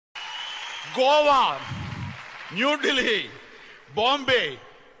గోవా, న్యూఢిల్లీ, బాంబే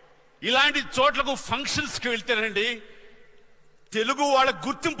ఇలాంటి చోట్లకు ఫంక్షన్స్కి వెళ్తేనండి తెలుగు వాళ్ళ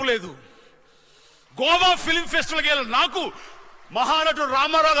గుర్తింపు లేదు. గోవా ఫిల్మ్ ఫెస్టివల్కి వెళ్ళి నాకు మహానటుడు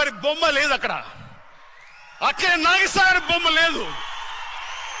రామారావు గారి బొమ్మ లేదు అక్కడ, అక్కడే నాగేశ్వర గారి బొమ్మ లేదు.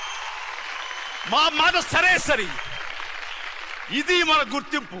 మా మాట సరే సరి, ఇది మన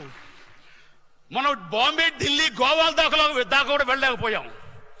గుర్తింపు. మనం బాంబే, ఢిల్లీ, గోవా దాకా కూడా వెళ్ళలేకపోయాం.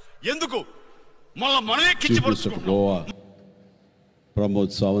 ఎందుకు? మనమే కించపరుచుకున్నాం. Goa, Pramod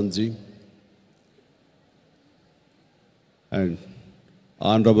Sawantji, and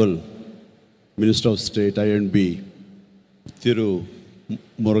Honorable Minister of State I&B Thiru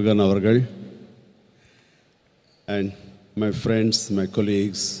Murugan Avargal, and my friends, my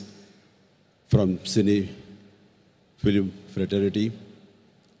colleagues from Cine Film Fraternity,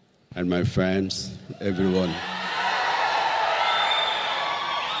 and my fans, everyone.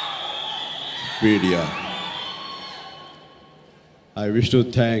 Media. I wish to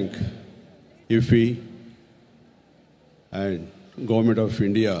thank IFFI and Government of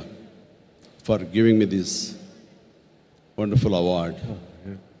India for giving me this wonderful award.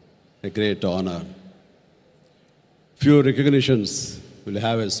 A great honor. Few recognitions will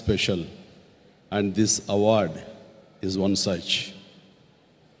have a special, and this award is one such.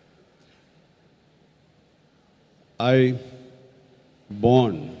 I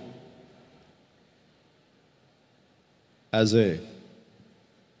born as a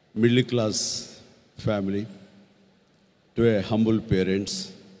middle class family to a humble parents.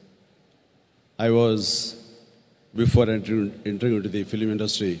 I was, before entering into the film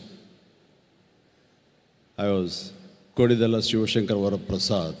industry, I was Kodidala Shivashankar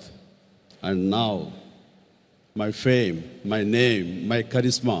Varaprasad, and now my fame, my name, my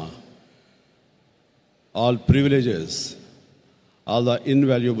charisma, all privileges, all the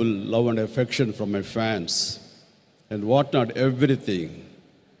invaluable love and affection from my fans, and whatnot, everything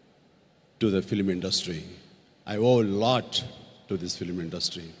to the film industry. I owe a lot to this film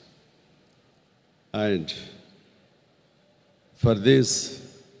industry. And for this,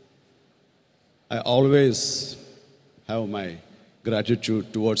 I always have my gratitude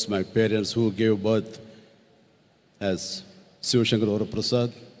towards my parents who gave birth as Shivashankar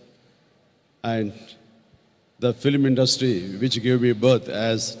Varaprasad, and the film industry which gave me birth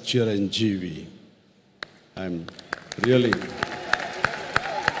as Chiranjeevi. I'm really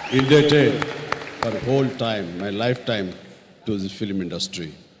indebted for the whole time, my lifetime, to the film industry.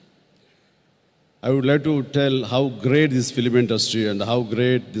 I would like to tell how great this film industry and how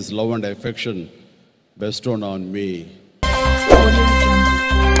great this love and affection bestowed on me.